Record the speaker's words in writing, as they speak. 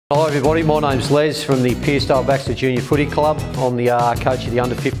Hi everybody, my name's Les from the Pearcedale Baxter Junior Footy Club. I'm the coach of the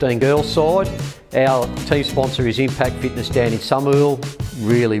under 15 girls side. Our team sponsor is Impact Fitness down in Somerville.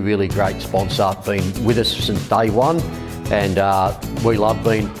 Really great sponsor, been with us since day one, and we love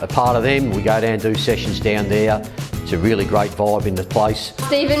being a part of them. We go down and do sessions down there. It's a really great vibe in the place.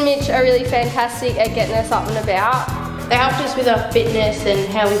 Steve and Mitch are really fantastic at getting us up and about. They helped us with our fitness and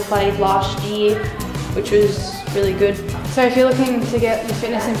how we played last year, which was really good. So if you're looking to get your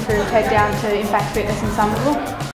fitness improved, head down to Impact Fitness in Somerville.